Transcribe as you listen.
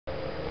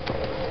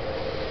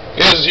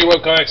is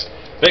Herowebcomics.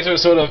 Next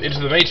episode of Into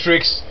the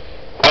Matrix.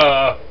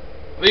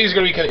 Things are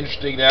going to be kind of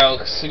interesting now.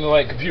 Cause,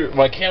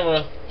 my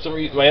camera, for some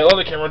reason, my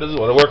other camera doesn't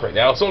want to work right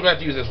now, so I'm going to have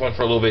to use this one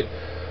for a little bit.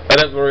 And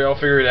then I'll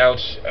figure it out.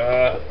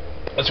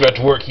 Let's go back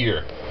to work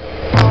here.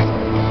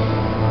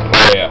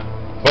 Oh yeah,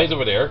 plane's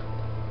over there.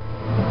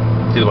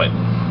 See the plane?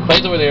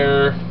 Plane's over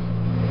there.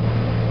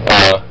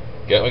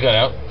 Get my gun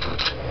out.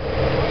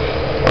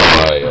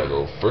 I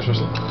go first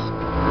person.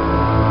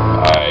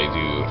 I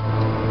do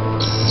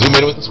zoom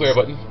in with the square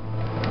button.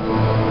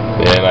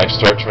 Then I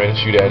start trying to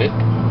shoot at it.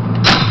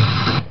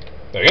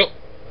 There you go.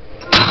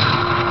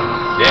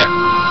 Yeah.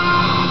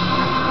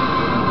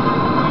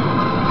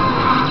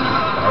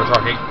 Now we're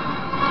talking.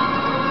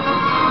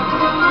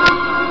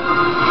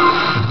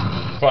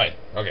 Fine.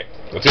 Okay.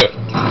 Let's do it.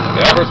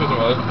 Get out first with the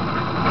mode.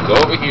 Go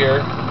over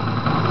here.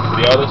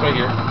 The other's right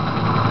here.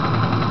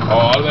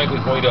 I'll automatically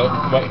point out.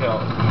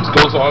 Just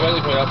go so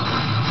automatically point out.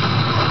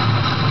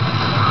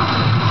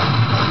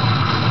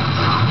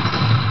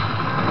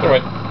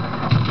 Alright.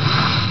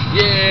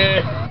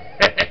 Yeah!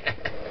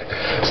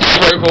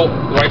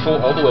 Rifle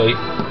all the way.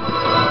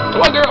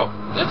 Come on, girl!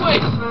 This way!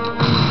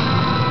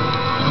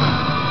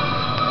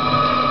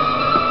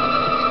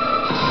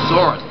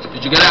 Soren,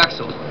 did you get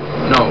Axel?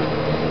 No.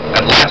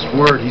 At last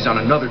word, he's on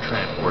another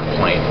transport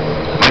plane.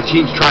 My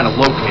team's trying to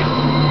locate him.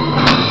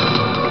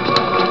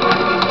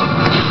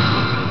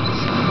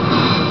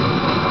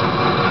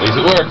 At least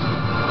it worked.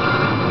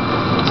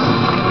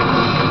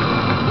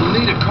 We'll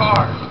need a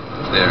car.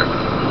 There.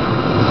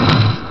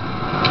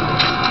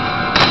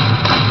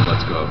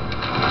 Let's go.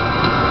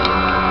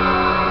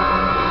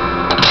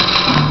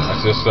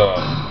 That's just,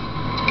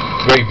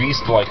 very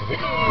beast-like.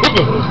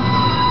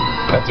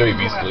 That's very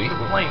beastly. The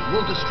plane.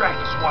 We'll distract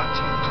the SWAT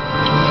team.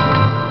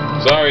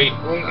 Sorry.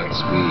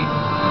 Godspeed.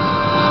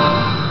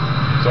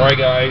 Sorry,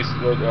 guys.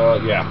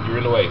 Yeah, you're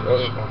in the way.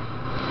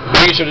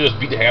 Maybe you should have just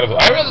beat the heck out of him.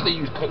 I'd rather they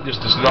use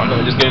just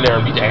get in there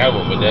and beat the heck out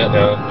of him, but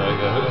no.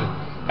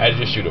 I had to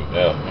just shoot him.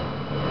 No.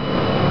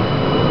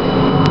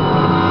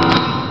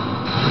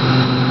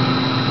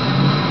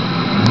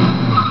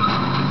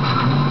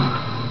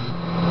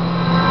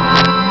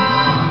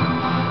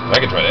 I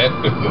can try that.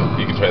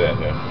 You can try that,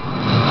 yeah.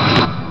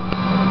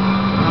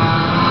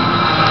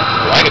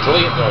 Well, I can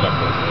totally. No, not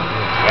really.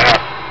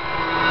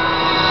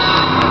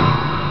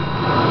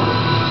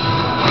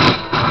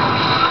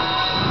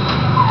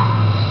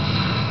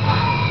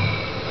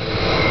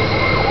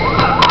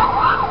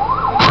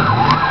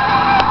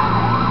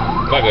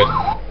 Not good.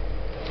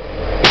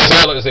 This is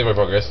not like to save my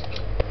progress.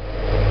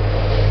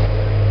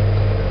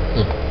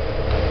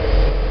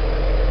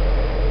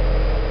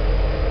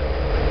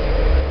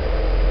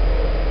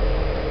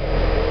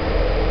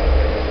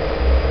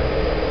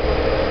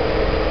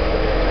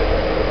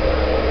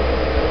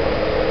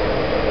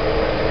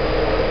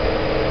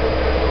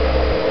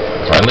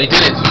 Finally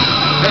did it.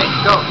 Hey,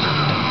 go.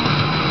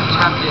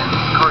 Tapped in.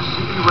 Car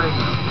CB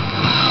radio.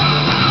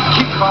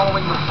 Keep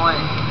following the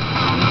plane.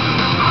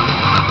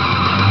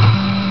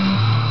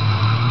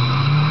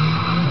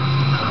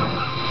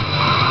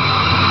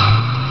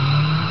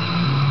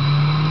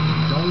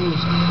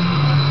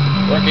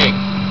 Working.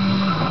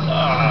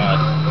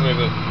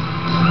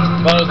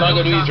 Thought I was not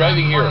going to be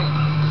driving here.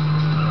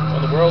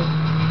 What in the world?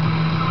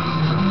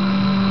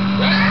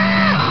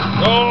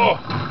 Oh!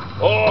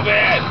 Oh,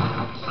 man!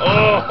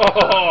 Oh!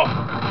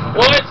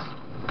 What?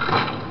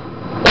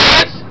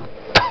 What?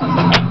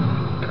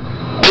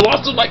 I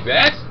lost him like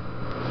that?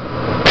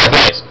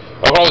 Nice.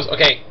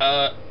 Okay,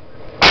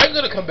 I'm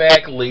going to come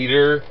back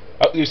later.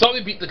 You saw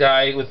me beat the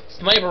guy with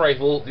sniper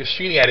rifle, just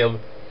shooting at him.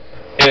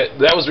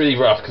 That was really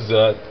rough because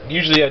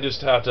usually I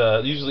just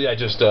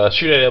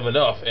shoot at him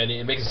enough, and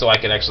it makes it so I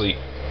can actually,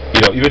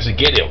 eventually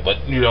get him.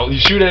 But you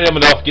shoot at him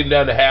enough, get him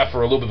down to half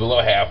or a little bit below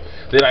half.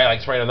 Then I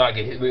try to not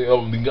get hit.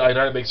 I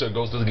try to make sure the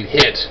ghost doesn't get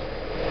hit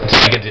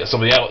until I get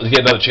somebody else, get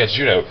another chance to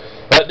shoot him.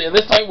 But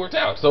this time it worked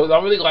out, so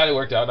I'm really glad it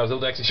worked out. And I was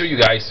able to actually show you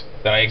guys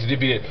that I actually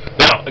did beat it.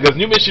 Now I got a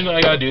new mission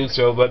I gotta do.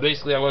 So, but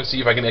basically I want to see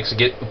if I can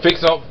actually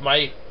fix up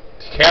my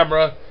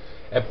camera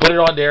and put it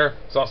on there.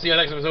 So I'll see you in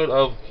the next episode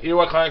of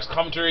Herowebcomics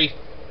commentary.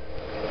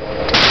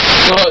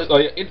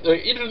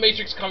 Into the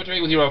Matrix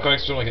commentary with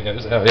Herowebcomics, something like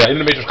that. Yeah, Into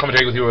the Matrix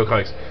commentary with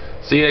Herowebcomics.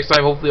 See you next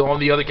time, hopefully on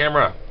the other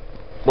camera.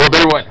 Or a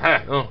better one.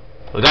 Ha! Oh,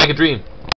 the guy can dream.